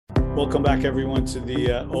Welcome back, everyone, to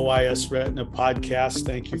the OIS Retina podcast.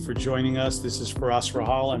 Thank you for joining us. This is Firas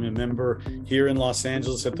Rahhal. I'm a member here in Los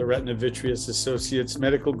Angeles at the Retina Vitreous Associates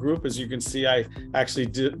Medical Group. As you can see, I actually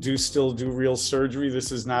do still do real surgery.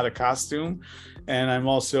 This is not a costume. And I'm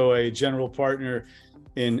also a general partner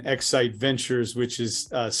in Excite Ventures, which is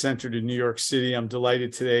centered in New York City. I'm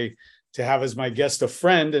delighted today to have as my guest a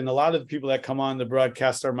friend, and a lot of the people that come on the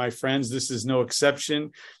broadcast are my friends. This is no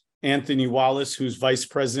exception. Anthony Wallace, who's Vice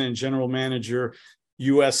President and General Manager,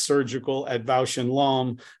 U.S. Surgical at Bausch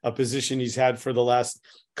Lomb, a position he's had for the last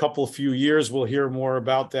few years. We'll hear more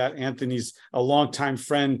about that. Anthony's a longtime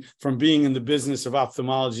friend from being in the business of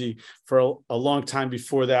ophthalmology for a long time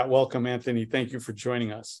before that. Welcome, Anthony. Thank you for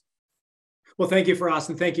joining us. Well, thank you, Firas,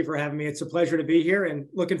 and thank you for having me. It's a pleasure to be here and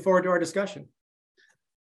looking forward to our discussion.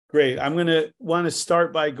 Great. I'm going to want to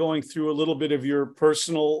start by going through a little bit of your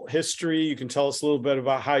personal history. You can tell us a little bit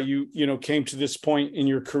about how you came to this point in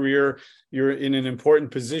your career. You're in an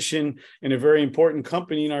important position in a very important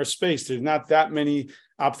company in our space. There's not that many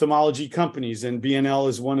ophthalmology companies, and BNL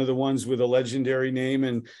is one of the ones with a legendary name.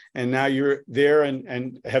 And now you're there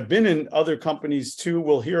and have been in other companies too.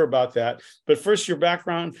 We'll hear about that. But first, your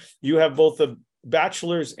background. You have both a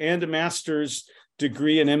bachelor's and a master's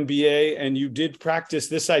degree, an MBA, and you did practice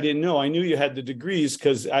this. I didn't know. I knew you had the degrees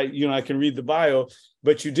because I can read the bio,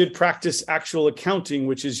 but you did practice actual accounting,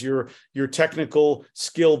 which is your technical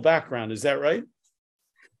skill background. Is that right?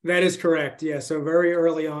 That is correct. Yeah. So very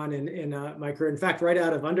early on in my career, in fact, right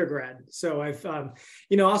out of undergrad. So I've,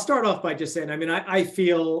 I'll start off by just saying, I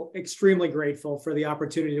feel extremely grateful for the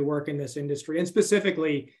opportunity to work in this industry, and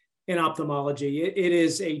specifically in ophthalmology. It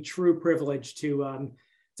is a true privilege to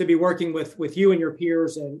be working with you and your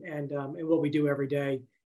peers and what we do every day.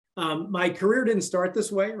 My career didn't start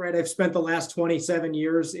this way, right? I've spent the last 27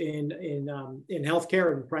 years in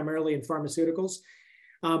healthcare and primarily in pharmaceuticals.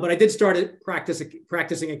 But I did start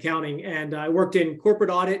practicing accounting, and I worked in corporate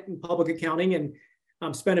audit and public accounting,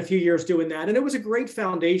 and spent a few years doing that. And it was a great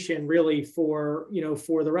foundation really for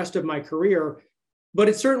the rest of my career. But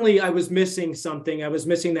it certainly, I was missing something. I was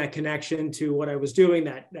missing that connection to what I was doing,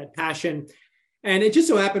 that passion. And it just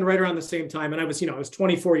so happened right around the same time. And I was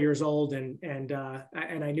 24 years old and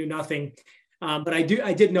I knew nothing. But I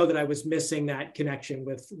did know that I was missing that connection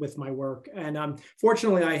with my work. And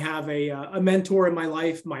fortunately, I have a mentor in my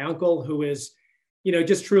life, my uncle, who is,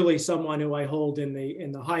 just truly someone who I hold in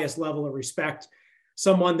the highest level of respect,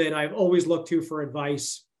 someone that I've always looked to for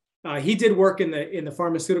advice. He did work in the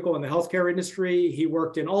pharmaceutical and the healthcare industry. He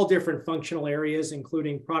worked in all different functional areas,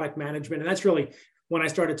 including product management. And that's really when I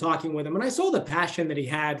started talking with him. And I saw the passion that he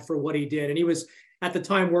had for what he did. And he was at the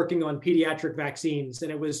time working on pediatric vaccines. And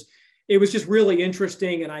it was just really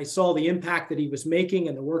interesting. And I saw the impact that he was making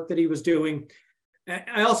and the work that he was doing.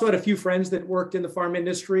 I also had a few friends that worked in the pharma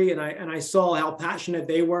industry, and I saw how passionate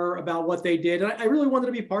they were about what they did. And I really wanted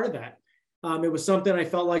to be part of that. It was something I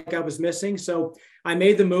felt like I was missing. So I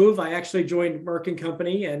made the move. I actually joined Merck &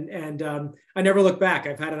 Company, and I never looked back.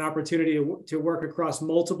 I've had an opportunity to work across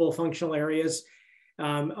multiple functional areas.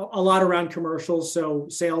 A lot around commercials, so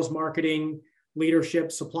sales, marketing,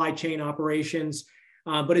 leadership, supply chain operations.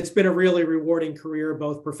 But it's been a really rewarding career,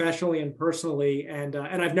 both professionally and personally. And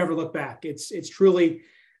I've never looked back. It's truly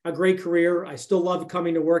a great career. I still love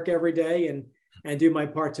coming to work every day and do my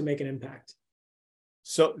part to make an impact.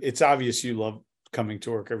 So it's obvious you love coming to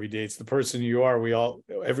work every day. It's the person you are.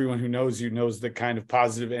 Everyone who knows you knows the kind of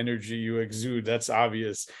positive energy you exude. That's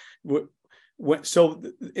obvious. So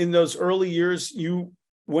in those early years, you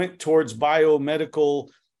went towards biomedical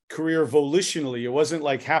career volitionally. It wasn't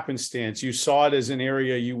like happenstance. You saw it as an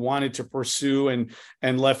area you wanted to pursue and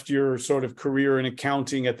left your sort of career in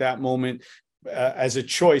accounting at that moment as a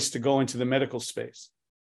choice to go into the medical space.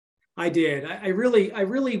 I did. I really,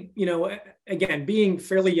 again, being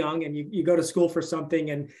fairly young, and you go to school for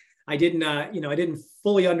something, and I didn't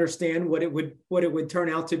fully understand what it would turn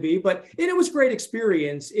out to be, but it was great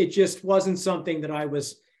experience. It just wasn't something that I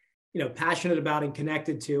was, passionate about and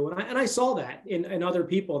connected to. And I saw that in other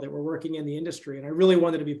people that were working in the industry, and I really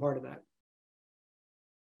wanted to be part of that.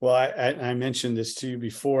 Well, I mentioned this to you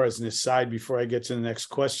before as an aside, before I get to the next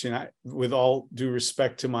question. With all due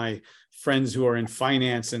respect to my friends who are in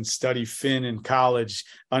finance and study fin in college,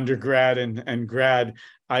 undergrad and grad,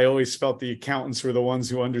 I always felt the accountants were the ones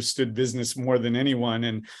who understood business more than anyone.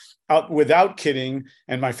 And without kidding,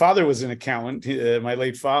 and my father was an accountant, my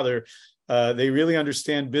late father, they really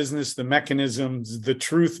understand business, the mechanisms, the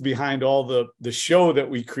truth behind all the show that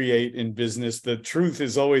we create in business. The truth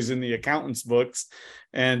is always in the accountant's books.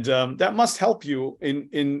 And that must help you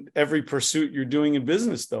in every pursuit you're doing in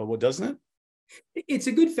business, though, doesn't it? It's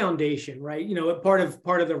a good foundation, right? Part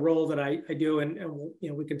of the role that I do, and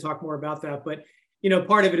we can talk more about that, but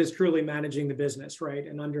part of it is truly managing the business, right?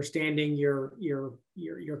 And understanding your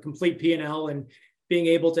complete P&L and being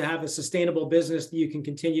able to have a sustainable business that you can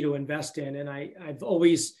continue to invest in. And I've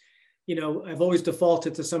always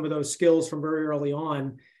defaulted to some of those skills from very early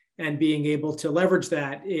on, and being able to leverage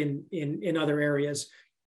that in other areas,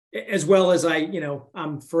 as well as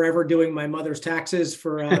I'm forever doing my mother's taxes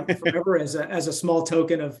forever as a small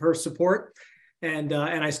token of her support, and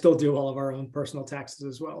I still do all of our own personal taxes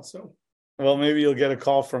as well. So. Well, maybe you'll get a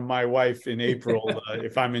call from my wife in April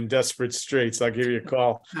if I'm in desperate straits. I'll give you a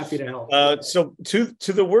call. Happy to help. So to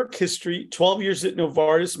the work history, 12 years at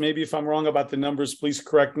Novartis. Maybe if I'm wrong about the numbers, please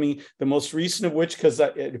correct me. The most recent of which, because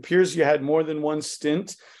it appears you had more than one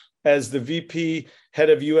stint as the VP head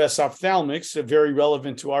of U.S. ophthalmics, very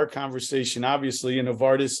relevant to our conversation, obviously. And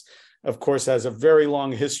Novartis, of course, has a very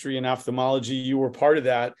long history in ophthalmology. You were part of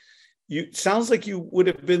that. Sounds like you would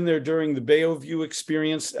have been there during the Beovu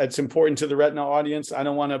experience. That's important to the retina audience. I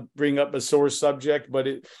don't want to bring up a sore subject, but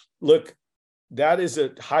that is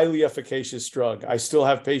a highly efficacious drug. I still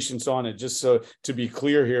have patients on it. Just so to be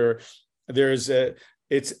clear here,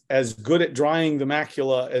 it's as good at drying the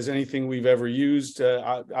macula as anything we've ever used.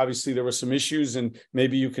 Obviously, there were some issues, and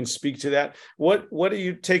maybe you can speak to that. What do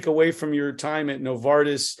you take away from your time at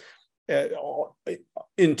Novartis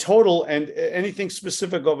in total, and anything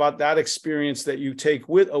specific about that experience that you take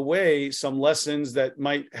away some lessons that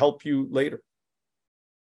might help you later?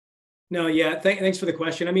 No, yeah, thanks for the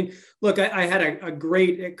question. I mean, look, I had a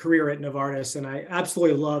great career at Novartis, and I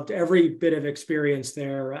absolutely loved every bit of experience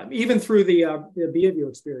there, even through the Beovu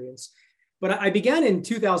experience. But I began in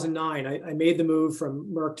 2009. I made the move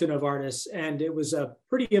from Merck to Novartis, and it was a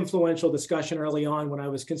pretty influential discussion early on when I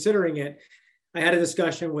was considering it. I had a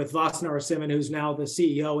discussion with Vasculitis, who's now the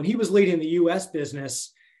CEO, and he was leading the U.S.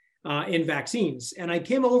 business in vaccines. And I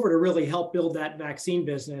came over to really help build that vaccine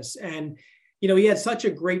business. And, he had such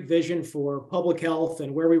a great vision for public health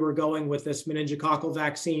and where we were going with this meningococcal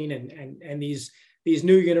vaccine and these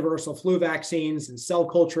new universal flu vaccines and cell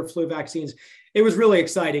culture flu vaccines. It was really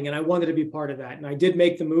exciting, and I wanted to be part of that. And I did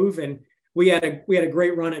make the move, and we had a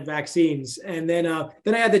great run at vaccines. And then I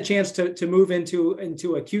had the chance to move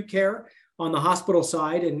into acute care on the hospital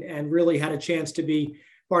side, and really had a chance to be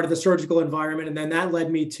part of the surgical environment. And then that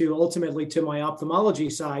led me ultimately to my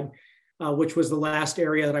ophthalmology side, which was the last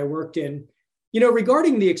area that I worked in.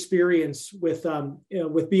 Regarding the experience with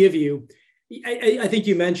Beovu, I think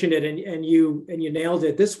you mentioned it and you nailed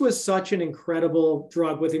it. This was such an incredible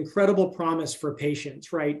drug with incredible promise for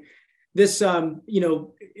patients, right? This,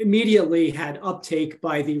 immediately had uptake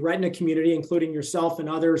by the retina community, including yourself and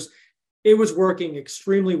others. It was working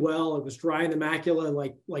extremely well. It was drying the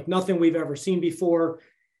macula like nothing we've ever seen before.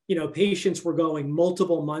 Patients were going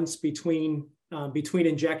multiple months between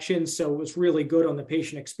injections, so it was really good on the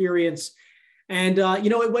patient experience. And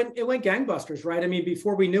it went gangbusters, right? I mean,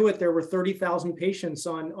 before we knew it, there were 30,000 patients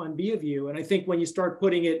on Beovu, and I think when you start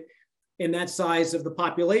putting it in that size of the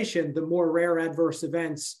population, the more rare adverse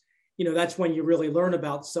events, that's when you really learn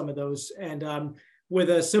about some of those. And with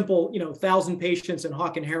a simple 1,000 patients in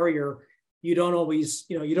Hawk and Harrier, you don't always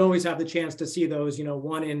have the chance to see those,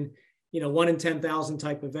 one in 10,000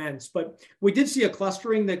 type events. But we did see a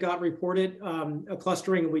clustering that got reported,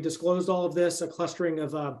 we disclosed all of this, a clustering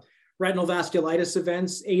of retinal vasculitis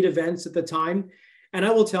events, 8 events at the time. And I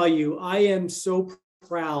will tell you, I am so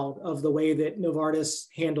proud of the way that Novartis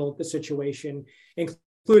handled the situation,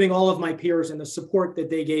 including all of my peers and the support that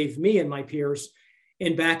they gave me and my peers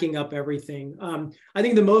in backing up everything. I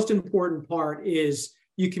think the most important part is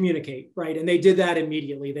you communicate, right? And they did that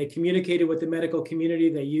immediately. They communicated with the medical community.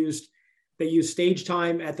 They used stage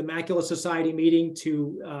time at the Macula Society meeting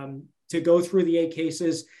to go through the 8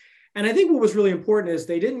 cases. And I think what was really important is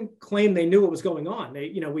they didn't claim they knew what was going on.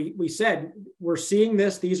 We said, we're seeing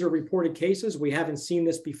this. These are reported cases. We haven't seen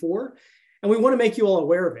this before. And we want to make you all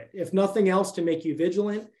aware of it, if nothing else, to make you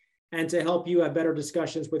vigilant and to help you have better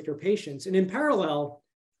discussions with your patients. And in parallel,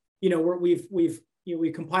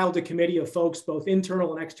 we compiled a committee of folks, both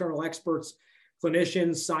internal and external experts,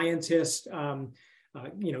 clinicians, scientists,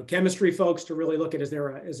 chemistry folks, to really look at, is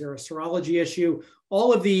there a serology issue?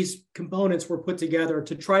 All of these components were put together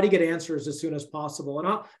to try to get answers as soon as possible.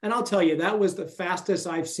 And I'll tell you, that was the fastest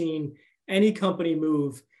I've seen any company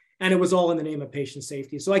move, and it was all in the name of patient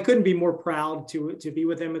safety. So I couldn't be more proud to be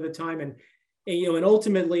with them at the time. And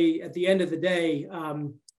ultimately, at the end of the day,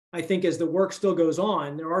 I think as the work still goes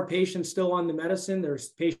on, there are patients still on the medicine. There's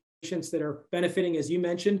patients that are benefiting, as you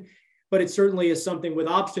mentioned, but it certainly is something with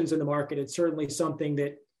options in the market. It's certainly something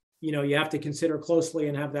that you have to consider closely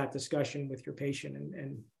and have that discussion with your patient.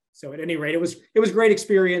 And so at any rate, it was a great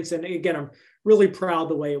experience. And again, I'm really proud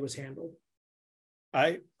the way it was handled.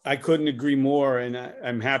 I couldn't agree more. And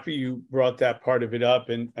I'm happy you brought that part of it up.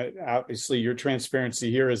 And obviously your transparency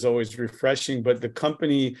here is always refreshing, but the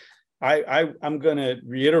company, I'm going to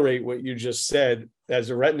reiterate what you just said. As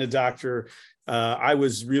a retina doctor, I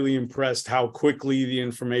was really impressed how quickly the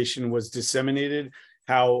information was disseminated,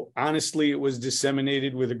 how honestly it was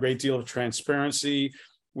disseminated with a great deal of transparency.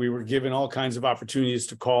 We were given all kinds of opportunities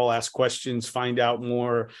to call, ask questions, find out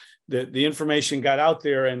more. The information got out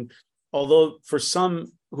there. And although for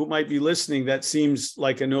some who might be listening, that seems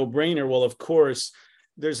like a no-brainer, well, of course,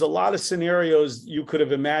 there's a lot of scenarios you could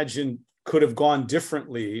have imagined could have gone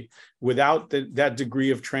differently without that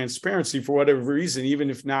degree of transparency for whatever reason, even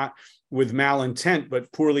if not with malintent,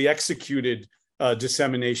 but poorly executed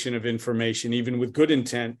dissemination of information, even with good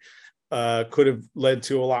intent, could have led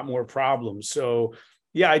to a lot more problems. So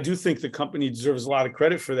yeah, I do think the company deserves a lot of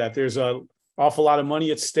credit for that. There's an awful lot of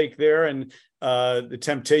money at stake there, and the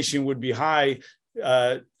temptation would be high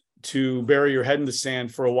to bury your head in the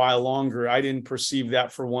sand for a while longer. I didn't perceive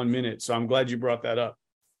that for 1 minute, so I'm glad you brought that up.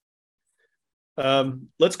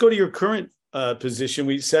 Let's go to your current position.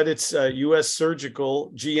 We said it's U.S.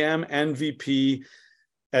 Surgical GM and VP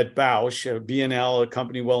at Bausch, B&L, a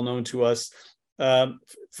company well known to us.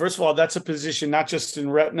 First of all, that's a position not just in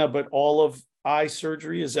retina, but all of eye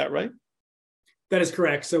surgery. Is that right? That is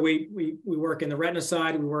correct. So we work in the retina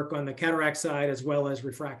side, we work on the cataract side, as well as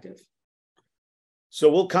refractive. So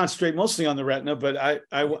we'll concentrate mostly on the retina, but I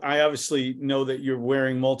obviously know that you're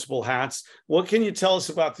wearing multiple hats. What can you tell us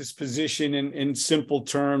about this position in simple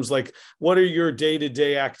terms? Like, what are your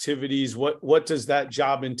day-to-day activities? What does that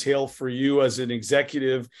job entail for you as an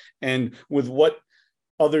executive? And with what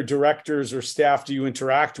other directors or staff do you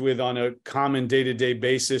interact with on a common day-to-day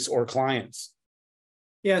basis, or clients?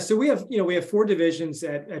 Yeah, so we have 4 divisions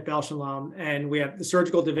at Bausch Lomb, and we have the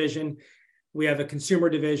surgical division. We have a consumer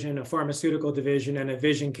division, a pharmaceutical division, and a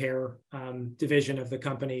vision care division of the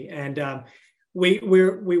company. And we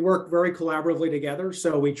work very collaboratively together.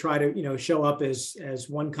 So we try to show up as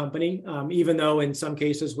one company, even though in some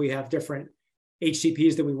cases we have different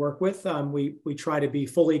HCPs that we work with. We try to be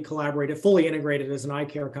fully collaborative, fully integrated as an eye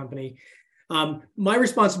care company. My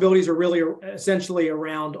responsibilities are really essentially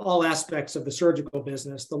around all aspects of the surgical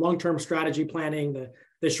business: the long-term strategy planning,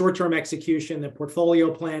 the short-term execution, the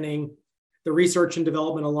portfolio planning, the research and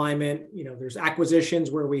development alignment. There's acquisitions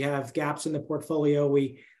where we have gaps in the portfolio.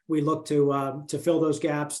 We look to fill those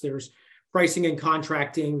gaps. There's pricing and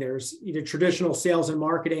contracting. There's traditional sales and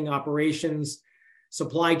marketing, operations,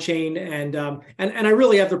 supply chain, and I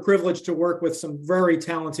really have the privilege to work with some very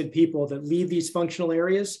talented people that lead these functional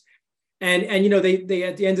areas. And they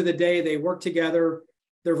at the end of the day, they work together.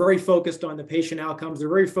 They're very focused on the patient outcomes. They're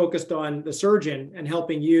very focused on the surgeon and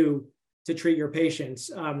helping you to treat your patients.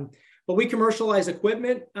 But we commercialize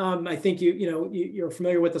equipment. I think you're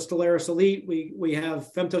familiar with the Stellaris Elite. We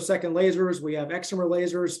have femtosecond lasers. We have excimer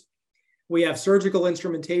lasers. We have surgical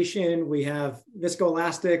instrumentation. We have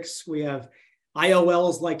viscoelastics. We have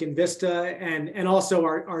IOLs like Invista, and also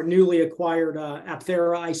our newly acquired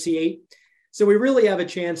Apthera IC8. So we really have a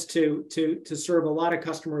chance to serve a lot of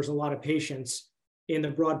customers, a lot of patients in the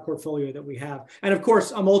broad portfolio that we have. And of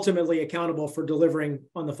course, I'm ultimately accountable for delivering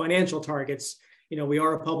on the financial targets. We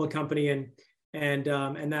are a public company, and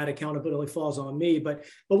that accountability falls on me. But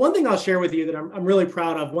one thing I'll share with you that I'm really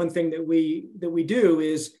proud of, one thing that we do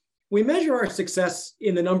is we measure our success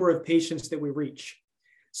in the number of patients that we reach.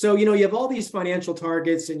 So, you have all these financial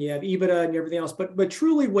targets and you have EBITDA and everything else, but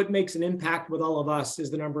truly what makes an impact with all of us is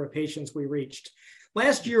the number of patients we reached.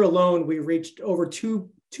 Last year alone, we reached over 2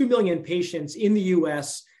 million patients in the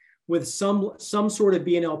US with some sort of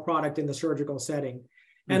B&L product in the surgical setting.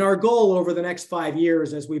 And our goal over the next 5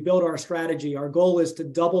 years, as we build our strategy, our goal is to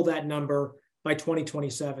double that number by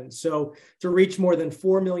 2027. So to reach more than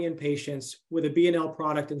 4 million patients with a B&L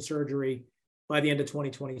product in surgery by the end of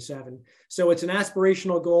 2027. So it's an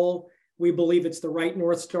aspirational goal. We believe it's the right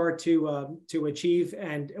North Star to achieve,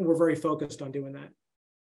 and we're very focused on doing that.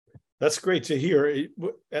 That's great to hear.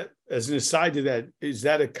 As an aside to that, is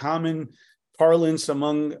that a common parlance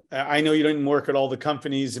among, I know you didn't work at all the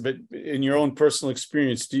companies, but in your own personal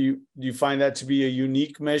experience, do you find that to be a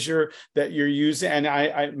unique measure that you're using? And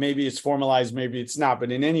I maybe it's formalized, maybe it's not,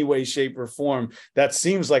 but in any way, shape, or form, that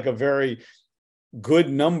seems like a very good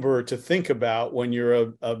number to think about when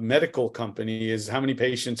you're a medical company, is how many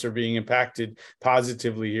patients are being impacted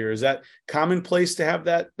positively here. Is that commonplace to have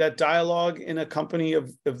that dialogue in a company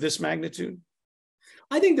of this magnitude?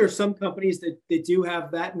 I think there's some companies that do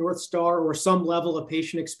have that North Star or some level of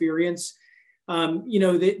patient experience.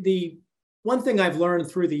 The one thing I've learned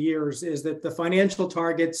through the years is that the financial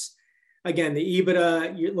targets, again, the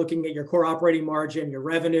EBITDA, you're looking at your core operating margin, your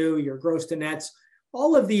revenue, your gross to nets,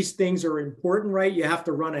 all of these things are important, right? You have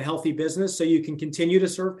to run a healthy business so you can continue to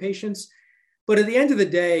serve patients. But at the end of the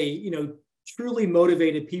day, truly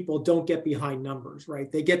motivated people don't get behind numbers,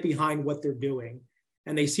 right? They get behind what they're doing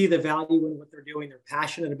and they see the value in what they're doing. They're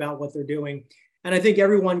passionate about what they're doing. And I think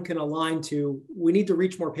everyone can align to, we need to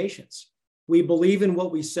reach more patients. We believe in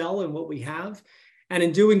what we sell and what we have. And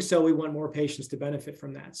in doing so, we want more patients to benefit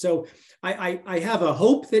from that. So I have a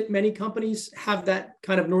hope that many companies have that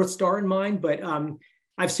kind of North Star in mind, but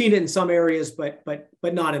I've seen it in some areas, but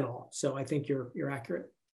not in all. So I think you're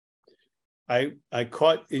accurate. I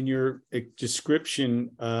caught in your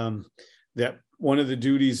description that one of the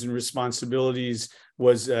duties and responsibilities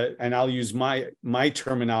was, and I'll use my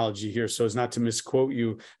terminology here so as not to misquote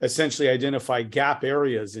you, essentially identify gap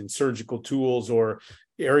areas in surgical tools or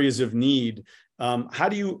areas of need. How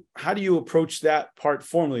do you approach that part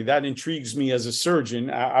formally? That intrigues me as a surgeon.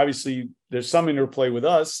 Obviously, there's some interplay with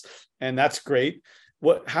us, and that's great.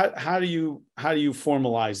 How do you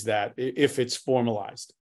formalize that if it's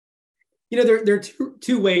formalized? There are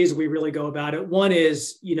two ways we really go about it. One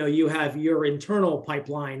is, you have your internal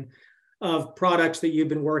pipeline of products that you've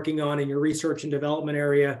been working on in your research and development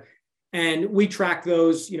area. And we track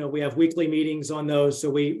those, we have weekly meetings on those. So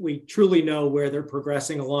we truly know where they're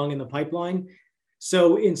progressing along in the pipeline.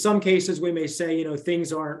 So in some cases, we may say,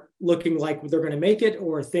 things aren't looking like they're going to make it,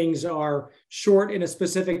 or things are short in a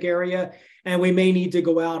specific area. And we may need to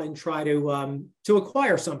go out and try to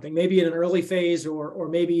acquire something, maybe in an early phase or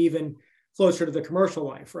maybe even closer to the commercial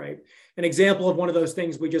life, right? An example of one of those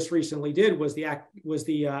things we just recently did was the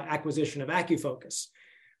acquisition of AcuFocus.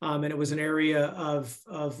 And it was an area of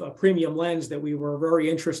a premium lens that we were very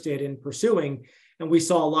interested in pursuing, and we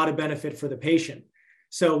saw a lot of benefit for the patient.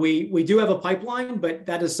 So we do have a pipeline, but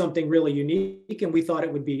that is something really unique, and we thought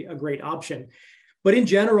it would be a great option. But in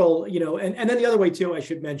general, and then the other way too, I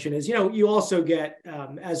should mention is, you also get,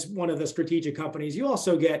 as one of the strategic companies, you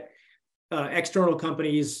also get external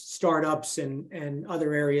companies, startups, and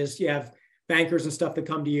other areas. You have bankers and stuff that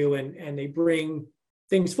come to you and they bring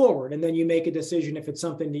things forward. And then you make a decision if it's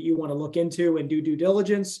something that you want to look into and do due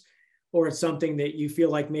diligence, or it's something that you feel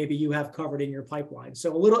like maybe you have covered in your pipeline.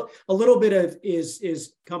 So a little bit of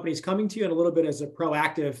is companies coming to you, and a little bit as a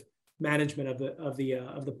proactive management of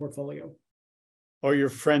the portfolio. Or your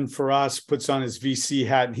friend Firas puts on his VC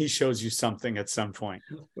hat and he shows you something at some point.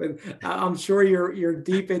 I'm sure you're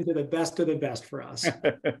deep into the best of the best for us.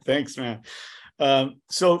 Thanks, man.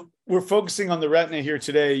 So we're focusing on the retina here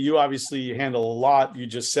today. You obviously handle a lot. You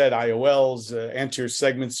just said IOLs, anterior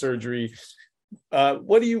segment surgery.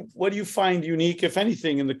 What do you find unique, if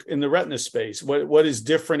anything, in the retina space? What is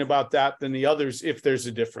different about that than the others, if there's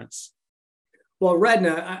a difference? Well,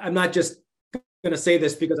 retina, I'm not just going to say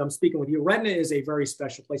this because I'm speaking with you. Retina is a very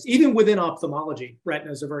special place. Even within ophthalmology,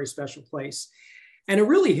 retina is a very special place. And it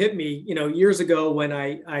really hit me, years ago when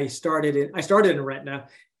I started in retina,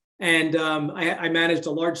 and I managed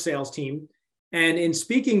a large sales team. And in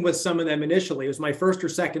speaking with some of them initially, it was my first or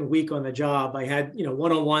second week on the job. I had,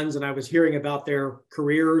 one-on-ones, and I was hearing about their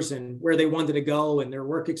careers and where they wanted to go and their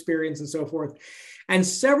work experience and so forth. And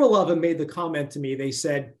several of them made the comment to me. They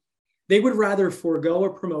said they would rather forego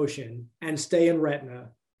a promotion and stay in retina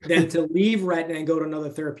than to leave retina and go to another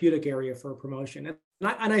therapeutic area for a promotion. And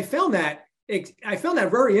I found that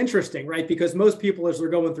very interesting, right? Because most people, as they're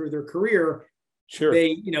going through their career, sure,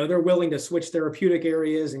 they're willing to switch therapeutic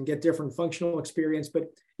areas and get different functional experience. But,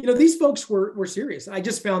 these folks were serious. I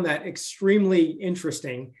just found that extremely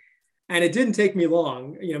interesting. And it didn't take me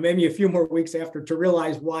long, maybe a few more weeks after, to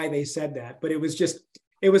realize why they said that. But it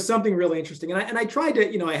was something really interesting. And I tried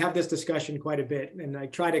to, I have this discussion quite a bit, and I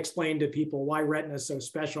try to explain to people why retina is so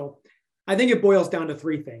special. I think it boils down to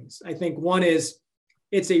three things. I think one is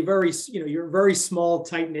it's a very, you're a very small,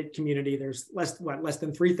 tight-knit community. There's less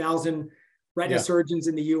than 3,000 retina surgeons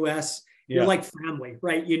in the US. You're like family,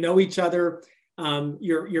 right? You know each other.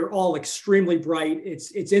 You're all extremely bright.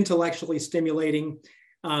 It's intellectually stimulating.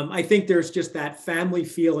 I think there's just that family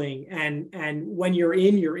feeling, and when you're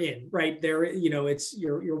in, right there,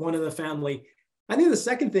 you're one of the family. I think the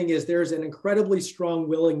second thing is there's an incredibly strong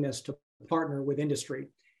willingness to partner with industry,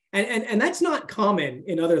 and that's not common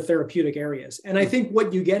in other therapeutic areas. And I think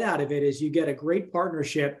what you get out of it is you get a great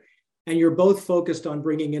partnership, and you're both focused on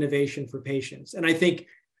bringing innovation for patients. And I think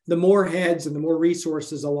the more heads and the more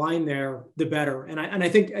resources align there, the better. And I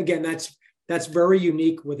think, again, that's very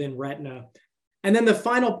unique within retina. And then the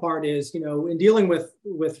final part is, in dealing with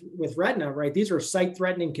retina, right? These are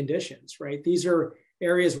sight-threatening conditions, right? These are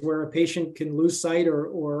areas where a patient can lose sight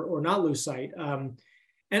or not lose sight.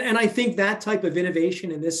 And I think that type of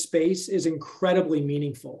innovation in this space is incredibly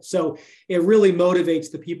meaningful. So it really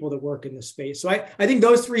motivates the people that work in this space. So I think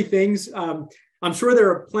those three things. I'm sure there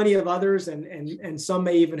are plenty of others, and some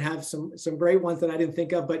may even have some great ones that I didn't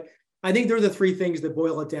think of. But I think they're the three things that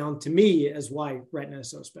boil it down to me as why retina is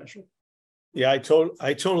so special. Yeah, I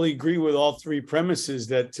totally agree with all three premises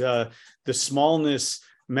that the smallness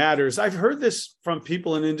matters. I've heard this from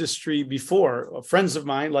people in industry before, friends of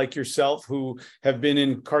mine like yourself who have been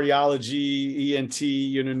in cardiology, ENT,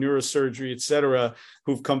 neurosurgery, et cetera,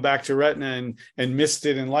 who've come back to retina and missed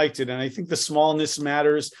it and liked it. And I think the smallness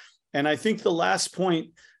matters. And I think the last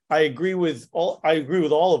point, I agree with all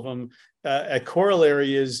of them. A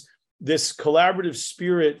corollary is this collaborative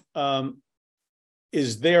spirit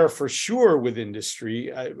is there for sure with industry.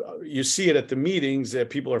 You see it at the meetings that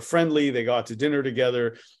people are friendly, they go out to dinner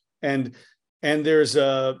together. And there's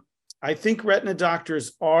I think retina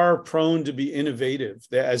doctors are prone to be innovative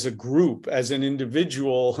as a group, as an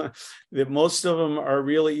individual, that most of them are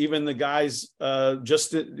really, even the guys,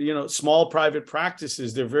 small private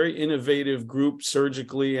practices, they're very innovative group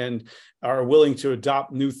surgically and are willing to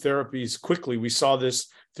adopt new therapies quickly. We saw this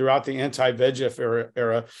throughout the anti-VEGF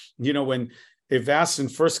era. When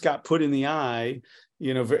Avastin first got put in the eye,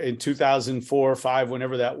 in 2004 or 5,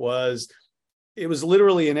 whenever that was, it was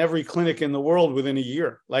literally in every clinic in the world within a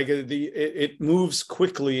year. Like it moves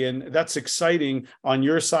quickly, and that's exciting on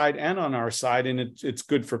your side and on our side, and it's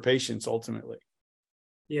good for patients ultimately.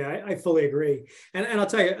 Yeah, I fully agree. And I'll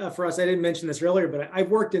tell you, for us, I didn't mention this earlier, but I've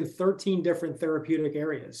worked in 13 different therapeutic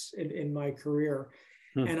areas in my career.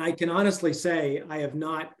 And I can honestly say I have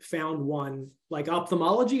not found one like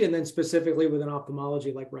ophthalmology, and then specifically within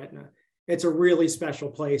ophthalmology like retina. It's a really special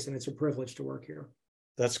place, and it's a privilege to work here.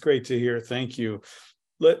 That's great to hear. Thank you.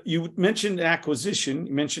 You mentioned acquisition.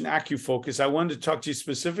 You mentioned AcuFocus. I wanted to talk to you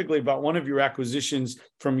specifically about one of your acquisitions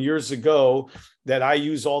from years ago that I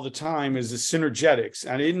use all the time is the Synergetics.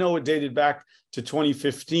 I didn't know it dated back to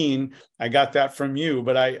 2015. I got that from you,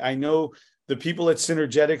 but I know the people at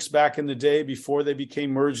Synergetics back in the day before they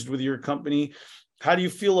became merged with your company. How do you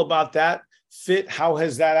feel about that fit? How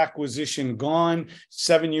has that acquisition gone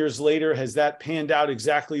 7 years later? Has that panned out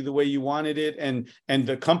exactly the way you wanted it and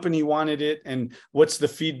the company wanted it? And what's the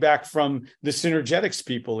feedback from the Synergetics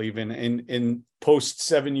people even in post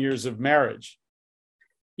 7 years of marriage?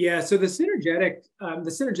 Yeah, so the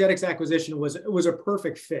Synergetics acquisition was a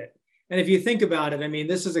perfect fit. And if you think about it, I mean,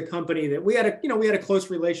 this is a company that we had a close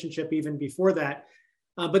relationship even before that.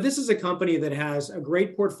 But this is a company that has a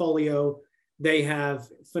great portfolio. They have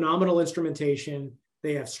phenomenal instrumentation.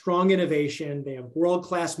 They have strong innovation. They have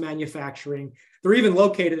world-class manufacturing. They're even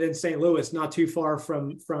located in St. Louis, not too far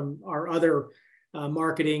from our other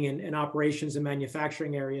marketing and operations and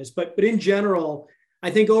manufacturing areas. But in general,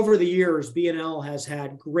 I think over the years, B&L has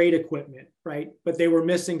had great equipment, right? But they were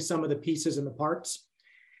missing some of the pieces and the parts.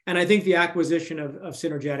 And I think the acquisition of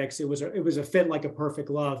Synergetics, it was a fit like a perfect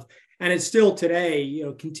glove. And it still today,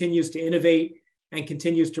 continues to innovate and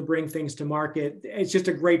continues to bring things to market. It's just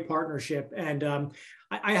a great partnership. And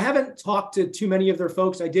I haven't talked to too many of their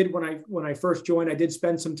folks. I did when I first joined. I did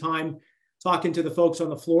spend some time talking to the folks on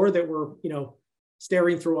the floor that were,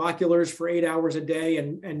 staring through oculars for 8 hours a day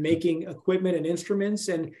and making equipment and instruments.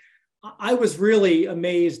 And I was really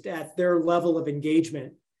amazed at their level of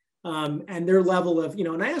engagement. And their level of,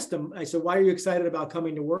 and I asked them, I said, why are you excited about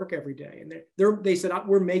coming to work every day? And they said,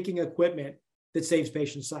 we're making equipment that saves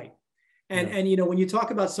patient sight. And when you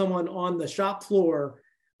talk about someone on the shop floor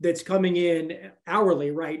that's coming in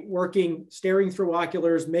hourly, right, working, staring through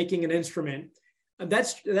oculars, making an instrument,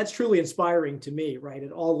 that's truly inspiring to me, right,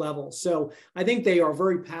 at all levels. So I think they are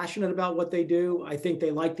very passionate about what they do. I think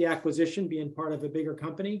they like the acquisition, being part of a bigger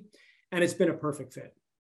company, and it's been a perfect fit.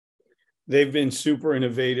 They've been super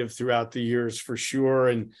innovative throughout the years for sure.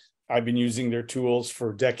 And I've been using their tools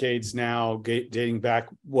for decades now, dating back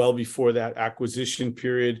well before that acquisition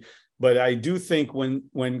period. But I do think when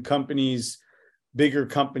bigger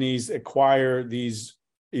companies acquire these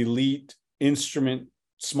elite instrument,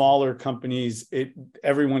 smaller companies,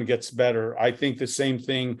 everyone gets better. I think the same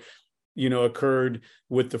thing, occurred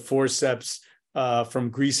with the forceps from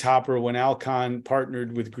Grease Hopper when Alcon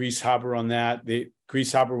partnered with Grease Hopper on that.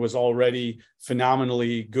 Grease Hopper was already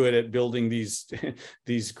phenomenally good at building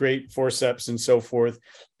these great forceps and so forth.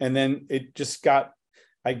 And then it just got,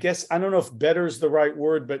 I guess, I don't know if better is the right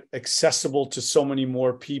word, but accessible to so many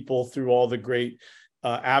more people through all the great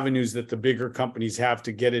avenues that the bigger companies have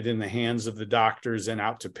to get it in the hands of the doctors and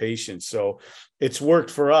out to patients. So it's worked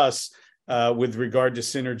for us with regard to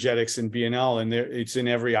Synergetics and B&L, and it's in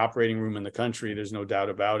every operating room in the country. There's no doubt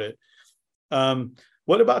about it.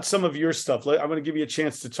 What about some of your stuff? I'm going to give you a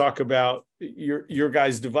chance to talk about your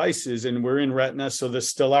guys' devices, and we're in retina. So the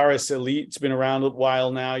Stellaris Elite, it's been around a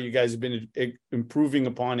while now. You guys have been improving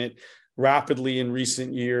upon it rapidly in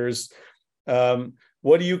recent years.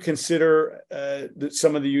 What do you consider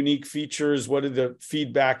some of the unique features? What are the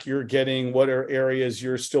feedback you're getting? What are areas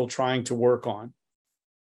you're still trying to work on?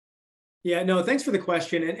 Yeah, no, thanks for the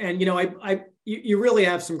question. And you know, you really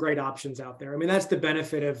have some great options out there. I mean, that's the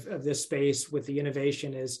benefit of this space with the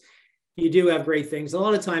innovation is you do have great things. A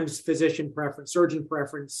lot of times physician preference, surgeon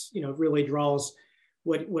preference, you know, really draws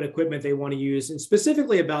what equipment they want to use. And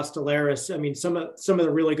specifically about Stellaris, I mean, some of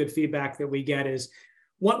the really good feedback that we get is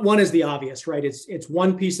one is the obvious, right? It's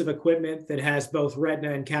one piece of equipment that has both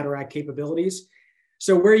retina and cataract capabilities.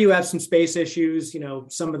 So where you have some space issues, you know,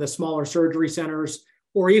 some of the smaller surgery centers,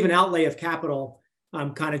 or even outlay of capital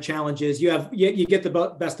kind of challenges, you get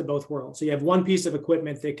the best of both worlds. So you have one piece of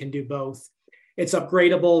equipment that can do both. It's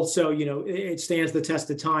upgradable, so you know it stands the test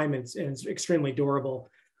of time. And it's extremely durable.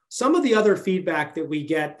 Some of the other feedback that we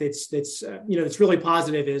get that's really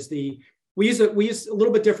positive is we use a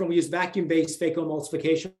little bit different. We use vacuum-based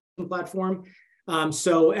phacoemulsification platform,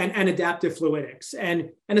 and adaptive fluidics, and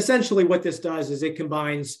essentially what this does is it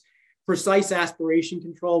combines precise aspiration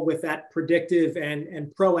control with that predictive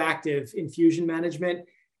and proactive infusion management,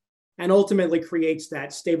 and ultimately creates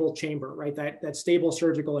that stable chamber, right? That stable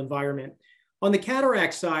surgical environment. On the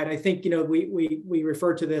cataract side, I think, you know, we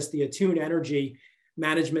refer to this the Attune Energy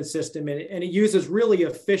management system, and it uses really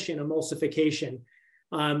efficient emulsification,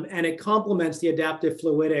 and it complements the adaptive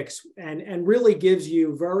fluidics and really gives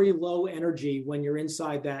you very low energy when you're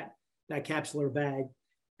inside that capsular bag.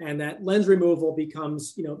 And that lens removal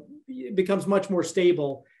becomes much more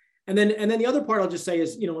stable. And then the other part I'll just say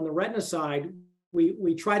is, you know, on the retina side,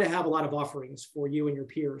 we try to have a lot of offerings for you and your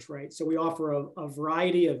peers, right? So we offer a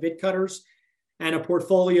variety of vit cutters and a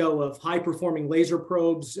portfolio of high-performing laser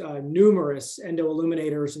probes, numerous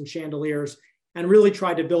endo-illuminators and chandeliers, and really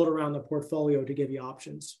try to build around the portfolio to give you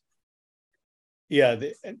options. Yeah,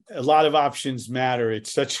 a lot of options matter.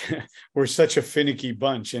 We're such a finicky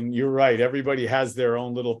bunch, and you're right. Everybody has their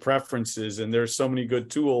own little preferences, and there's so many good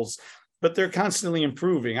tools, but they're constantly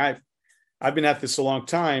improving. I've been at this a long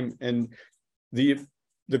time, and the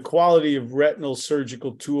quality of retinal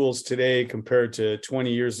surgical tools today compared to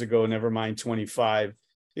 20 years ago, never mind 25,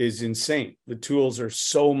 is insane. The tools are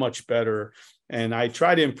so much better, and I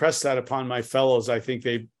try to impress that upon my fellows. I think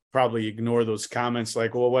they probably ignore those comments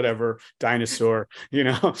like, well, whatever, dinosaur, you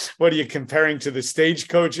know, what are you comparing to the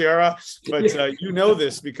stagecoach era? But you know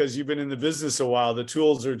this because you've been in the business a while. The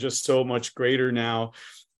tools are just so much greater now.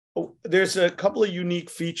 There's a couple of unique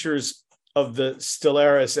features of the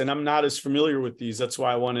Stellaris, and I'm not as familiar with these. That's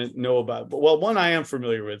why I want to know about it. But well, one I am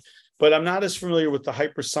familiar with, but I'm not as familiar with the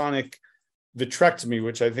hypersonic vitrectomy,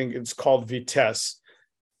 which I think it's called Vitesse.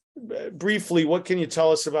 Briefly, what can you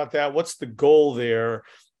tell us about that? What's the goal there?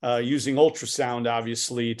 Using ultrasound,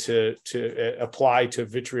 obviously, to apply to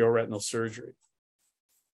vitreoretinal surgery.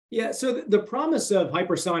 Yeah, so the promise of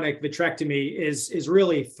hypersonic vitrectomy is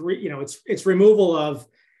really three. You know, it's removal of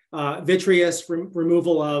vitreous,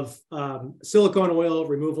 removal of silicone oil,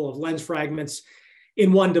 removal of lens fragments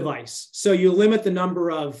in one device. So you limit the number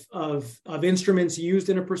of instruments used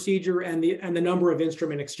in a procedure and the number of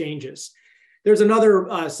instrument exchanges. There's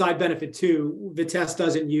another side benefit too. Vitesse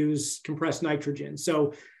doesn't use compressed nitrogen.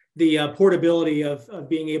 So the portability of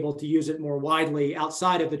being able to use it more widely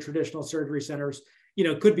outside of the traditional surgery centers, you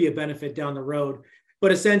know, could be a benefit down the road.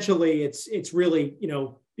 But essentially, it's really, you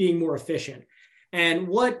know, being more efficient. And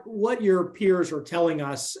what your peers are telling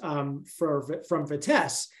us from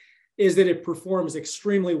Vitesse is that it performs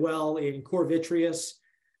extremely well in core vitreous,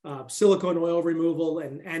 silicone oil removal,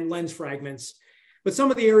 and lens fragments. But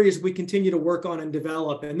some of the areas we continue to work on and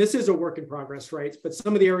develop, and this is a work in progress, right? But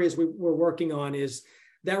some of the areas we're working on is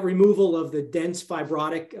that removal of the dense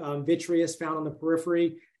fibrotic vitreous found on the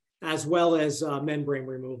periphery, as well as membrane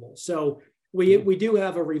removal. So we do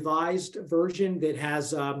have a revised version that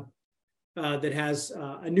has a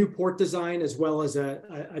new port design as well as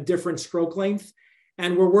a different stroke length.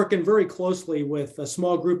 And we're working very closely with a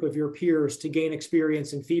small group of your peers to gain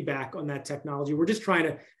experience and feedback on that technology. We're just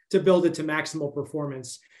trying to build it to maximal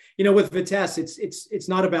performance. You know, with Vitesse, it's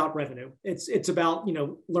not about revenue. It's about, you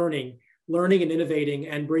know, learning and innovating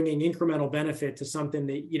and bringing incremental benefit to something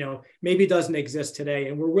that, you know, maybe doesn't exist today.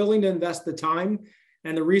 And we're willing to invest the time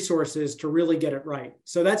and the resources to really get it right.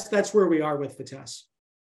 So that's where we are with Vitesse.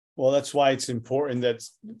 Well, that's why it's important that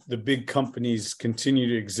the big companies continue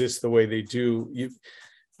to exist the way they do.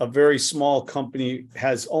 A very small company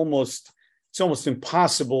it's almost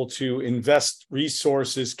impossible to invest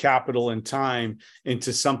resources, capital, and time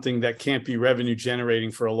into something that can't be revenue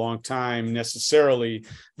generating for a long time necessarily,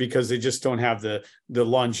 because they just don't have the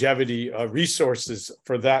longevity resources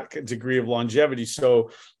for that degree of longevity.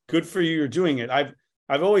 So good for you, you're doing it.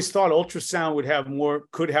 I've always thought ultrasound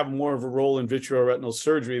could have more of a role in vitreoretinal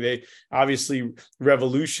surgery. They obviously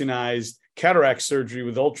revolutionized cataract surgery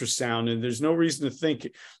with ultrasound, and there's no reason to think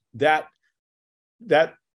that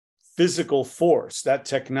physical force, that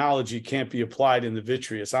technology can't be applied in the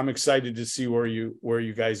vitreous. I'm excited to see where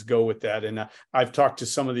you guys go with that. And I've talked to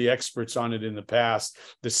some of the experts on it in the past.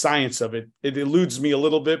 The science of it eludes me a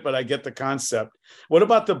little bit, but I get the concept. What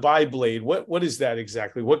about the biblade? What is that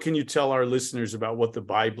exactly? What can you tell our listeners about what the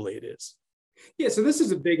biblade is? Yeah, so this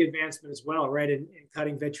is a big advancement as well, right, in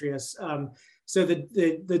cutting vitreous. So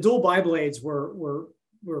the dual biblades were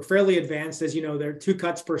fairly advanced. As you know, they're 2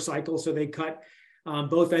 cuts per cycle, so they cut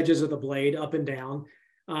both edges of the blade up and down.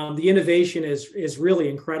 The innovation is really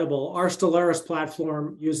incredible. Our Stellaris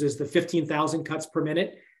platform uses the 15,000 cuts per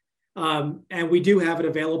minute, and we do have it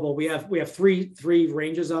available. We have three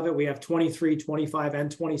ranges of it. We have 23, 25,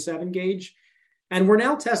 and 27 gauge, and we're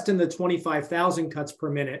now testing the 25,000 cuts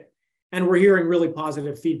per minute, and we're hearing really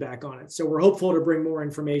positive feedback on it. So we're hopeful to bring more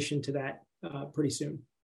information to that pretty soon.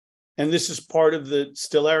 And this is part of the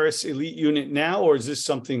Stellaris Elite unit now, or is this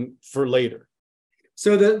something for later?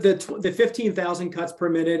 So the 15,000 cuts per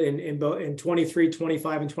minute in 23,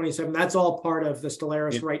 25, and 27, that's all part of the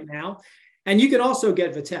Stellaris right now. And you can also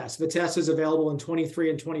get Vitesse. Vitesse is available in 23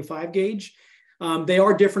 and 25 gauge. They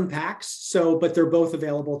are different packs, but they're both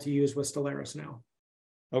available to use with Stellaris now.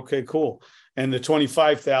 Okay, cool. And the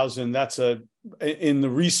 25,000, that's in the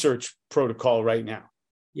research protocol right now.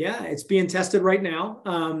 Yeah, it's being tested right now.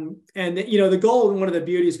 And the goal, and one of the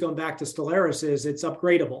beauties going back to Stellaris, is it's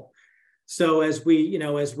upgradable. So as we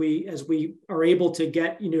are able to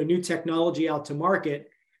get new technology out to market,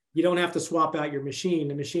 you don't have to swap out your machine.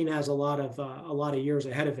 The machine has a lot of years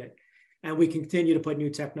ahead of it, and we continue to put new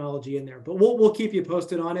technology in there. But we'll keep you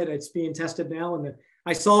posted on it. It's being tested now, and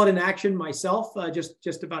I saw it in action myself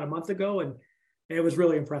just about a month ago, and it was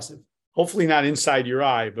really impressive. Hopefully not inside your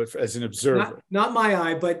eye, but as an observer. Not my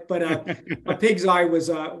eye, but a pig's eye was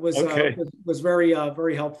very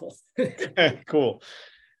very helpful. Cool.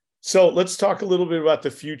 So let's talk a little bit about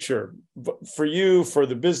the future for you, for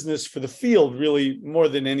the business, for the field, really more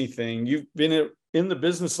than anything. You've been in the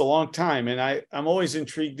business a long time, and I'm always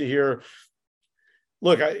intrigued to hear.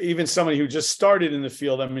 Look, even somebody who just started in the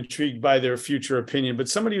field, I'm intrigued by their future opinion. But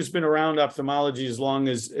somebody who's been around ophthalmology as long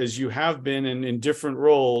as you have been, and in different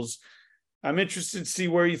roles, I'm interested to see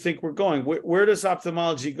where you think we're going. Where does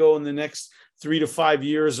ophthalmology go in the next 3 to 5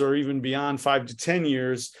 years, or even beyond 5 to 10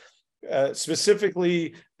 years?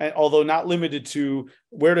 Specifically, although not limited to,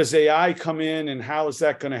 where does AI come in, and how is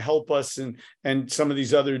that going to help us and some of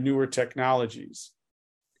these other newer technologies?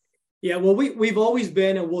 Yeah, well, we've always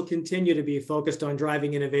been and will continue to be focused on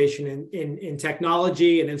driving innovation in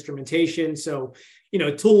technology and instrumentation. So,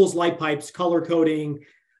 tools, light pipes, color coding,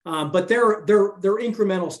 but they're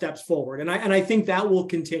incremental steps forward, and I think that will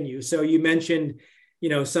continue. So you mentioned,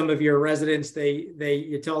 some of your residents,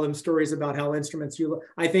 you tell them stories about how instruments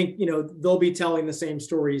I think, they'll be telling the same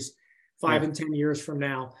stories 5 and 10 years from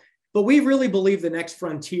now. But we really believe the next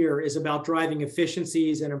frontier is about driving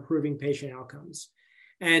efficiencies and improving patient outcomes.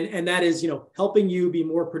 And that is, helping you be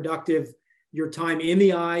more productive, your time in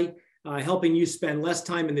the eye, helping you spend less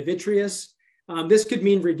time in the vitreous. This could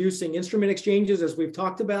mean reducing instrument exchanges, as we've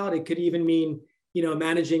talked about. It could even mean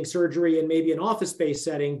managing surgery in maybe an office-based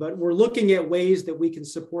setting, but we're looking at ways that we can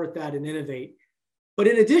support that and innovate. But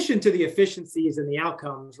in addition to the efficiencies and the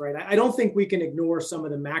outcomes, right, I don't think we can ignore some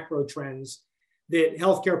of the macro trends that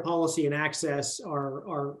healthcare policy and access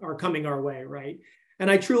are coming our way, right?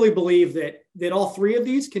 And I truly believe that all three of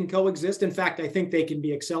these can coexist. In fact, I think they can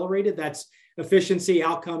be accelerated. That's efficiency,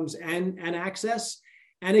 outcomes, and access.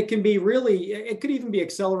 And it can be it could even be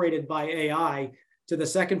accelerated by AI, to the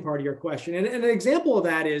second part of your question. And an example of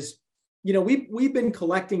that is, we've been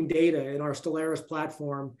collecting data in our Stellaris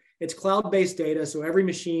platform. It's cloud-based data, so every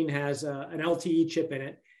machine has an LTE chip in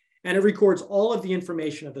it, and it records all of the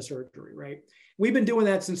information of the surgery, right? We've been doing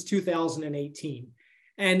that since 2018.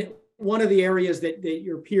 And one of the areas that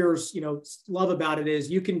your peers, love about it is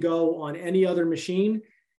you can go on any other machine,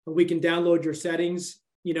 and we can download your settings,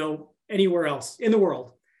 anywhere else in the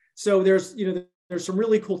world. So there's some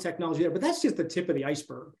really cool technology there, but that's just the tip of the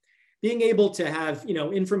iceberg. Being able to have,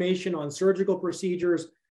 information on surgical procedures,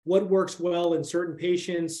 what works well in certain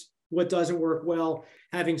patients, what doesn't work well,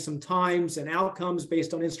 having some times and outcomes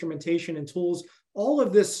based on instrumentation and tools. All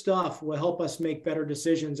of this stuff will help us make better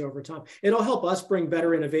decisions over time. It'll help us bring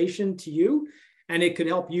better innovation to you, and it could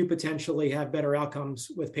help you potentially have better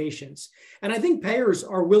outcomes with patients. And I think payers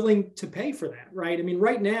are willing to pay for that, right? I mean,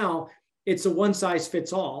 right now, it's a one size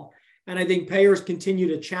fits all. And I think payers continue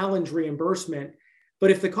to challenge reimbursement.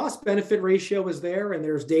 But if the cost benefit ratio is there and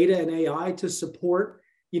there's data and AI to support,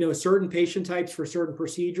 certain patient types for certain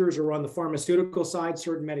procedures, or on the pharmaceutical side,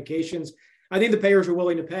 certain medications, I think the payers are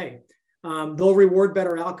willing to pay. They'll reward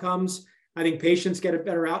better outcomes. I think patients get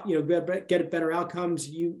better outcomes.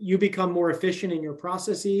 You become more efficient in your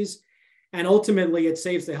processes, and ultimately it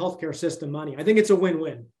saves the healthcare system money. I think it's a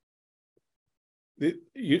win-win.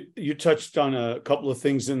 You touched on a couple of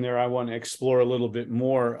things in there I want to explore a little bit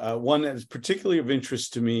more. One that is particularly of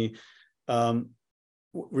interest to me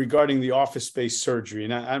regarding the office-based surgery.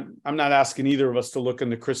 And I'm not asking either of us to look in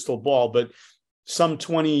the crystal ball, but some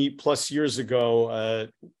 20 plus years ago,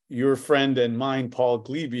 your friend and mine, Paul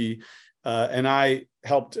Glebe, and I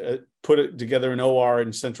helped put it together an OR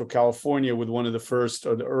in Central California with one of the first,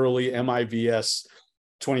 or the early MIVS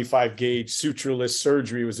 25 gauge sutureless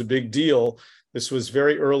surgery. It was a big deal. This was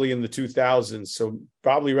very early in the 2000s, so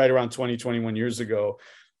probably right around 21 years ago.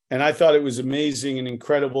 And I thought it was amazing and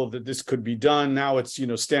incredible that this could be done. Now it's,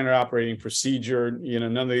 standard operating procedure.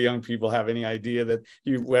 None of the young people have any idea that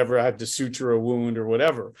you ever had to suture a wound or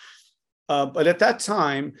whatever. But at that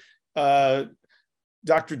time,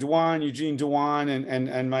 Dr. Dewan, Eugene Dewan,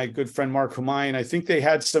 and my good friend Mark Humayun, I think they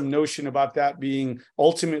had some notion about that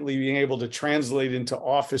ultimately being able to translate into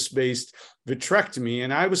office-based vitrectomy.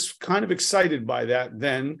 And I was kind of excited by that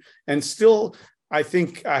then, and still, I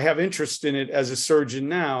think I have interest in it as a surgeon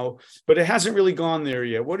now, but it hasn't really gone there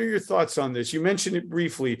yet. What are your thoughts on this? You mentioned it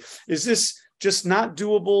briefly. Is this just not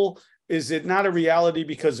doable? Is it not a reality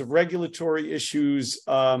because of regulatory issues,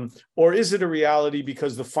 or is it a reality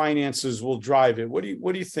because the finances will drive it? What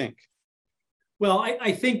do you think? Well,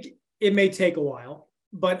 I think it may take a while,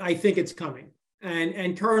 but I think it's coming.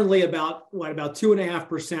 And currently about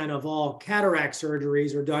 2.5% of all cataract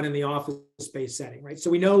surgeries are done in the office-based setting, right? So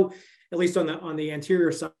we know, at least on the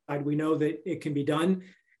anterior side, we know that it can be done.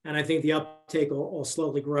 And I think the uptake will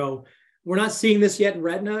slowly grow. We're not seeing this yet in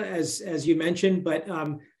retina, as you mentioned, but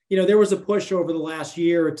there was a push over the last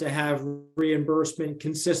year to have reimbursement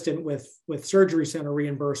consistent with surgery center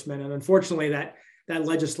reimbursement. And unfortunately, that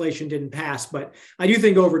legislation didn't pass. But I do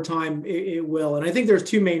think over time it will. And I think there's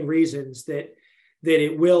two main reasons that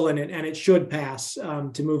it will and it should pass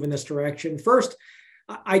to move in this direction. First,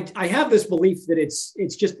 I have this belief that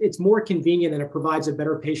it's more convenient and it provides a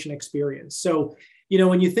better patient experience. So,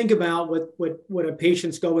 when you think about what a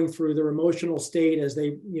patient's going through, their emotional state as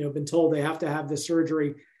they've been told they have to have this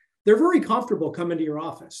surgery, they're very comfortable coming to your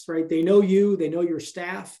office, right? They know you, they know your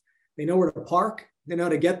staff, they know where to park, they know how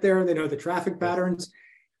to get there, they know the traffic patterns.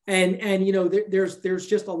 And there's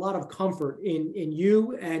just a lot of comfort in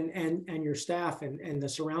you and your staff and the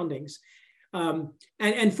surroundings.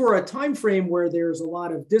 And for a time frame where there's a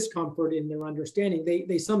lot of discomfort in their understanding,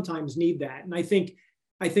 they sometimes need that. And I think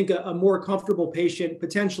a more comfortable patient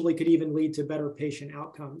potentially could even lead to better patient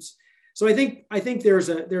outcomes. So I think there's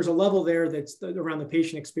a level there that's around the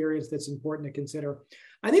patient experience that's important to consider.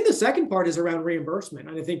 I think the second part is around reimbursement,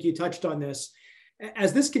 and I think you touched on this.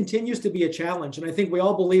 As this continues to be a challenge, and I think we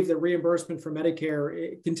all believe that reimbursement for Medicare,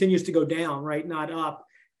 it continues to go down, right, not up.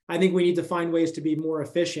 I think we need to find ways to be more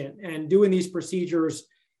efficient. And doing these procedures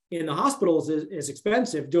in the hospitals is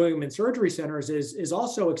expensive. Doing them in surgery centers is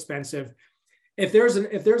also expensive. If there's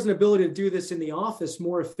an ability to do this in the office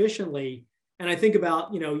more efficiently, and I think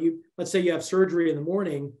about, let's say you have surgery in the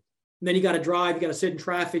morning, and then you got to drive, you got to sit in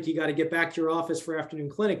traffic, you got to get back to your office for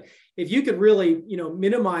afternoon clinic. If you could really,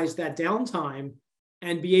 minimize that downtime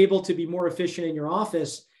and be able to be more efficient in your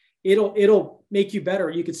office, it'll make you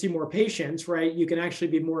better. You can see more patients, right? You can actually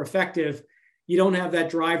be more effective. You don't have that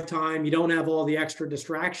drive time. You don't have all the extra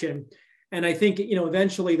distraction. And I think,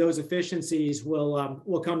 eventually those efficiencies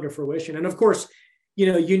will come to fruition. And of course,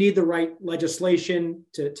 you need the right legislation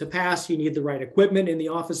to pass. You need the right equipment in the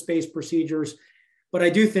office-based procedures. But I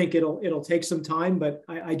do think it'll take some time, but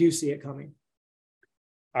I do see it coming.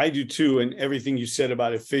 I do too. And everything you said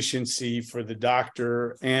about efficiency for the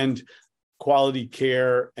doctor and quality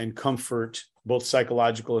care and comfort, both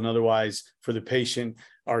psychological and otherwise, for the patient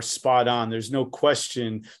are spot on. There's no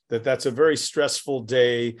question that that's a very stressful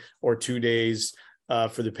day or 2 days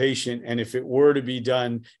for the patient. And if it were to be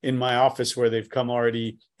done in my office where they've come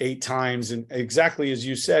already 8 times, and exactly as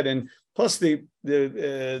you said, and Plus, the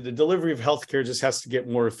delivery of healthcare just has to get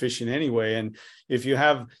more efficient anyway. And if you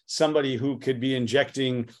have somebody who could be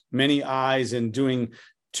injecting many eyes and doing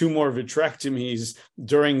 2 more vitrectomies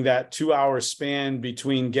during that 2-hour span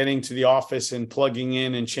between getting to the office and plugging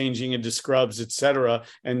in and changing into scrubs, et cetera,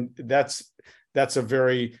 and that's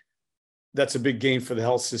a big gain for the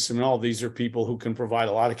health system. And all these are people who can provide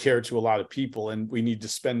a lot of care to a lot of people, and we need to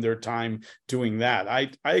spend their time doing that. I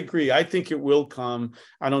agree. I think it will come.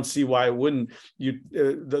 I don't see why it wouldn't.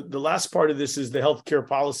 The last part of this is the healthcare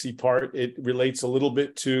policy part. It relates a little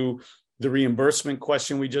bit to the reimbursement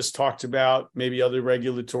question we just talked about, maybe other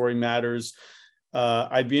regulatory matters.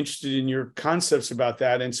 I'd be interested in your concepts about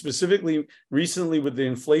that. And specifically recently with the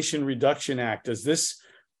Inflation Reduction Act,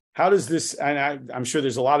 how does this, and I'm sure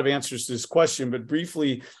there's a lot of answers to this question, but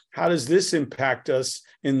briefly, how does this impact us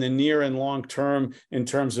in the near and long term in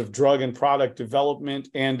terms of drug and product development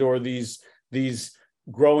and or these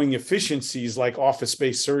growing efficiencies like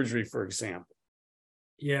office-based surgery, for example?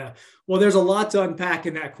 Yeah, well, there's a lot to unpack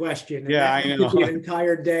in that question. Yeah, I know. An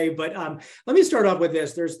entire day, but let me start off with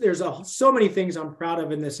this. There's so many things I'm proud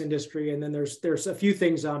of in this industry, and then there's a few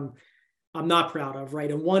things I'm not proud of,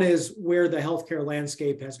 right? And one is where the healthcare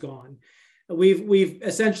landscape has gone. We've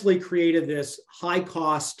essentially created this high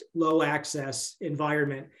cost, low access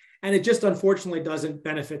environment, and it just unfortunately doesn't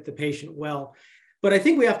benefit the patient well. But I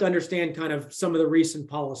think we have to understand kind of some of the recent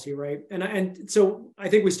policy, right? And so I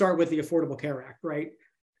think we start with the Affordable Care Act, right?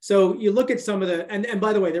 So you look at some of and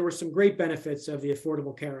by the way, there were some great benefits of the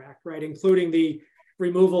Affordable Care Act, right? Including the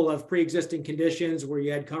removal of pre-existing conditions where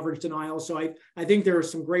you had coverage denial. So I think there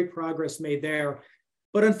was some great progress made there.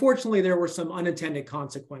 But unfortunately, there were some unintended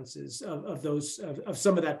consequences of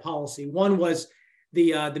some of that policy. One was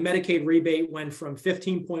the Medicaid rebate went from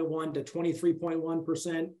 15.1 to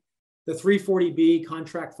 23.1%. The 340B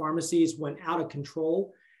contract pharmacies went out of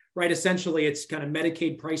control, right? Essentially, it's kind of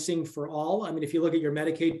Medicaid pricing for all. I mean, if you look at your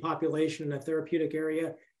Medicaid population in a therapeutic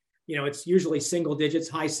area, it's usually single digits,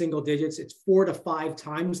 high single digits. It's 4 to 5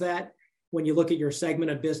 times that when you look at your segment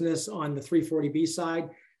of business on the 340B side.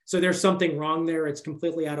 So there's something wrong there. It's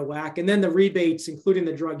completely out of whack. And then the rebates, including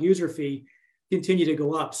the drug user fee, continue to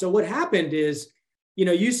go up. So what happened is,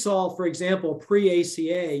 you saw, for example,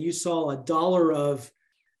 pre-ACA, you saw $1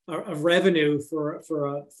 of revenue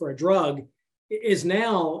for a drug is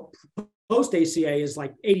now post-ACA is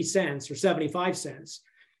like 80 cents or 75 cents.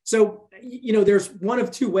 So, there's one of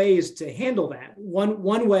 2 ways to handle that.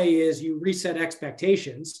 One way is you reset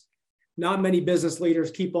expectations. Not many business leaders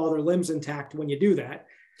keep all their limbs intact when you do that.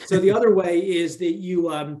 So the other way is that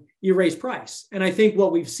you raise price. And I think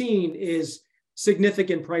what we've seen is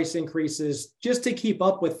significant price increases just to keep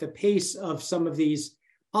up with the pace of some of these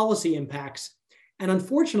policy impacts. And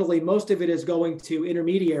unfortunately, most of it is going to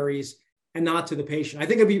intermediaries and not to the patient. I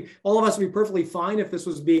think all of us would be perfectly fine if this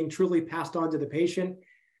was being truly passed on to the patient,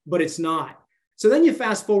 but it's not. So then you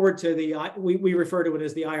fast forward to we refer to it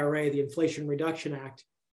as the IRA, the Inflation Reduction Act.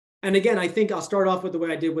 And again, I think I'll start off with the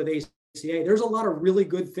way I did with ACA. There's a lot of really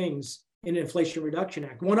good things in the Inflation Reduction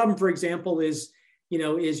Act. One of them, for example, is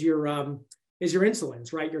your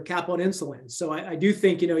insulins, right? Your cap on insulin. So I do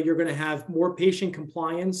think, you're going to have more patient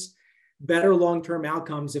compliance, better long-term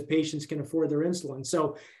outcomes if patients can afford their insulin.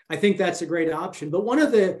 So I think that's a great option. But one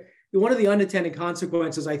of the unintended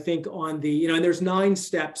consequences, I think, on and there's 9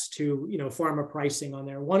 steps to, pharma pricing on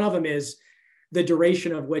there. One of them is the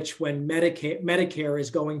duration of which when Medicare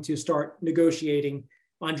is going to start negotiating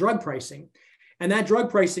on drug pricing. And that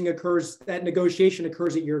that negotiation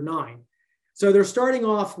occurs at year 9. So they're starting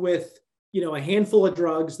off with, a handful of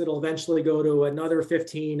drugs that'll eventually go to another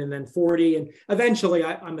 15 and then 40. And eventually,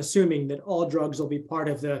 I'm assuming that all drugs will be part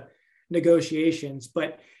of the negotiations.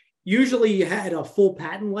 But usually you had a full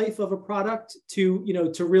patent life of a product to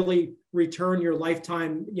really return your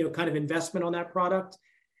lifetime, kind of investment on that product.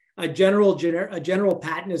 A general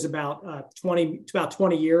patent is about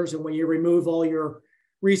 20 years. And when you remove all your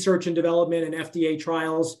research and development and FDA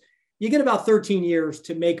trials, you get about 13 years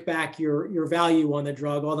to make back your value on the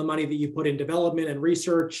drug, all the money that you put in development and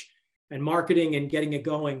research and marketing and getting it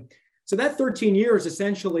going. So that 13 years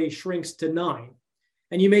essentially shrinks to 9.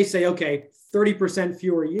 And you may say, okay, 30%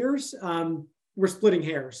 fewer years, we're splitting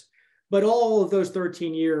hairs. But all of those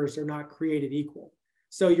 13 years are not created equal.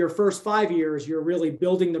 So your first 5 years, you're really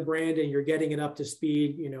building the brand and you're getting it up to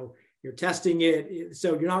speed, you're testing it.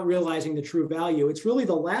 So you're not realizing the true value. It's really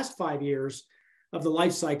the last 5 years of the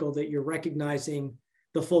life cycle that you're recognizing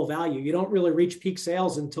the full value. You don't really reach peak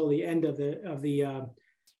sales until the end of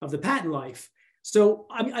the patent life. So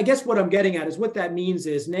I guess what I'm getting at is what that means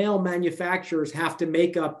is now manufacturers have to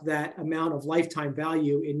make up that amount of lifetime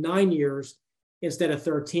value in 9 years instead of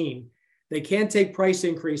 13. They can't take price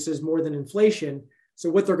increases more than inflation. So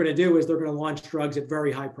what they're going to do is they're going to launch drugs at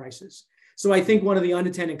very high prices. So I think one of the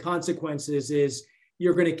unintended consequences is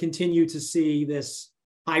you're going to continue to see this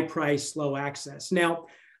high price, low access. Now,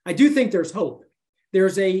 I do think there's hope.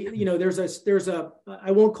 There's a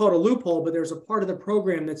I won't call it a loophole, but there's a part of the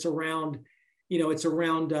program that's around, it's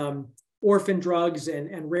around orphan drugs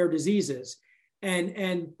and rare diseases.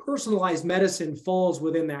 And personalized medicine falls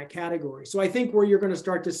within that category. So I think where you're going to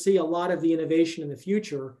start to see a lot of the innovation in the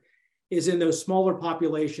future is in those smaller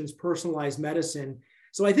populations, personalized medicine.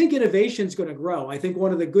 So I think innovation is going to grow. I think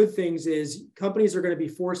one of the good things is companies are going to be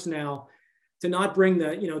forced now to not bring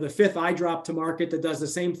the fifth eye drop to market that does the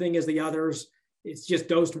same thing as the others. It's just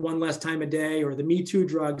dosed one less time a day, or the Me Too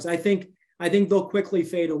drugs. I think they'll quickly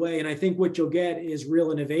fade away. And I think what you'll get is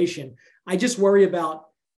real innovation. I just worry about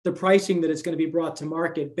the pricing that it's going to be brought to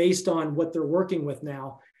market based on what they're working with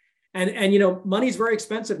now. And money's very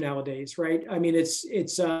expensive nowadays, right? I mean, it's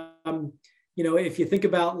if you think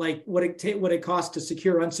about like what it costs to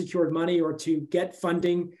secure unsecured money or to get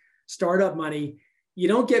funding, startup money, you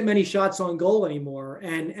don't get many shots on goal anymore.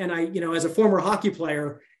 And I, as a former hockey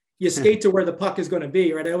player, you skate to where the puck is going to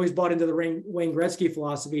be, right? I always bought into the Wayne Gretzky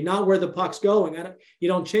philosophy, not where the puck's going. You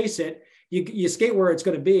don't chase it. You skate where it's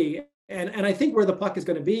going to be. And I think where the puck is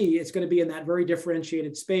going to be, it's going to be in that very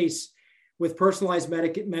differentiated space with personalized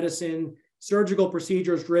medicine, surgical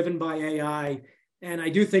procedures driven by AI. And I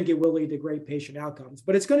do think it will lead to great patient outcomes.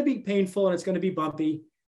 But it's going to be painful and it's going to be bumpy.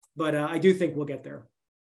 But I do think we'll get there.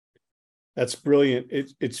 That's brilliant.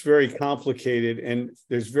 It's very complicated, and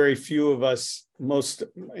there's very few of us,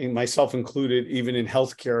 myself included, even in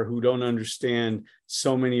healthcare, who don't understand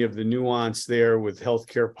so many of the nuance there with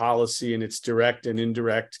healthcare policy and its direct and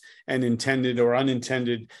indirect and intended or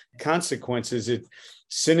unintended consequences.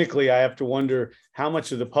 Cynically, I have to wonder how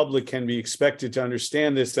much of the public can be expected to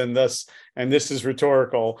understand this, and this is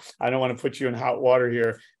rhetorical. I don't want to put you in hot water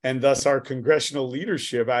here, and thus our congressional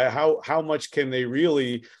leadership. How much can they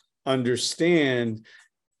really understand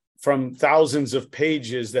from thousands of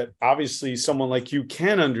pages that obviously someone like you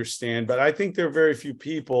can understand, but I think there are very few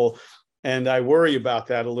people, and I worry about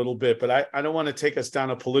that a little bit. But I don't want to take us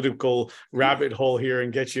down a political rabbit hole here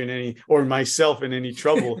and get you or myself in any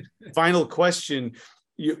trouble. Final question.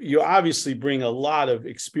 You obviously bring a lot of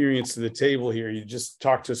experience to the table here. You just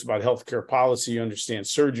talked to us about healthcare policy. You understand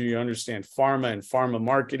surgery. You understand pharma and pharma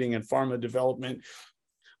marketing and pharma development.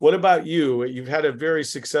 What about you? You've had a very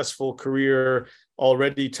successful career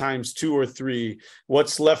already times 2 or 3.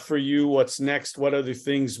 What's left for you? What's next? What other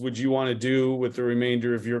things would you want to do with the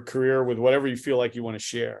remainder of your career, with whatever you feel like you want to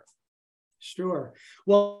share? Sure.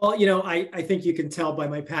 Well, I think you can tell by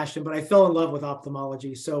my passion, but I fell in love with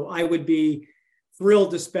ophthalmology. So I would be thrilled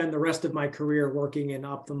to spend the rest of my career working in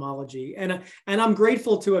ophthalmology. And I'm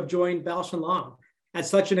grateful to have joined Bausch Lomb at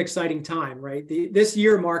such an exciting time, right? This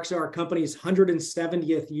year marks our company's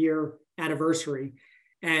 170th year anniversary.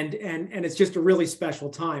 And it's just a really special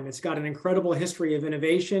time. It's got an incredible history of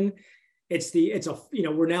innovation.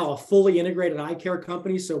 We're now a fully integrated eye care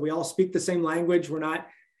company. So we all speak the same language. We're not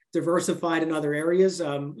diversified in other areas.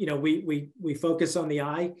 We focus on the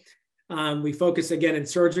eye. We focus again in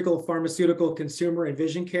surgical, pharmaceutical, consumer, and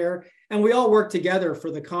vision care. And we all work together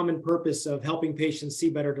for the common purpose of helping patients see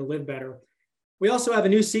better to live better. We also have a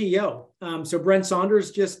new CEO. So Brent Saunders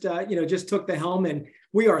just took the helm, and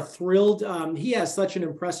we are thrilled. He has such an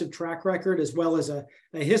impressive track record, as well as a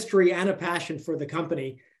history and a passion for the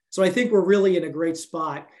company. So I think we're really in a great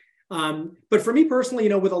spot. But for me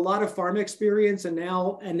personally, with a lot of pharma experience and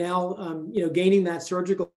now gaining that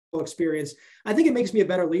surgical experience, I think it makes me a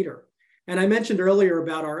better leader. And I mentioned earlier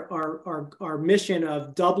about our mission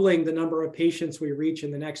of doubling the number of patients we reach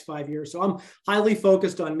in the next 5 years. So I'm highly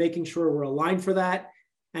focused on making sure we're aligned for that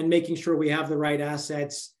and making sure we have the right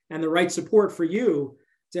assets and the right support for you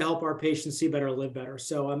to help our patients see better, live better.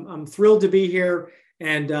 So I'm thrilled to be here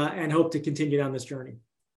and hope to continue down this journey.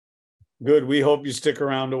 Good. We hope you stick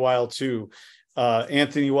around a while too.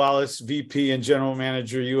 Anthony Wallace, VP and General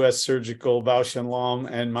Manager, U.S. Surgical, Bausch Lomb,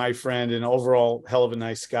 and my friend and overall hell of a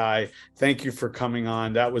nice guy. Thank you for coming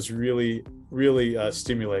on. That was really, really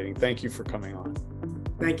stimulating. Thank you for coming on.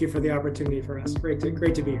 Thank you for the opportunity for us. Great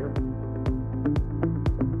to be here.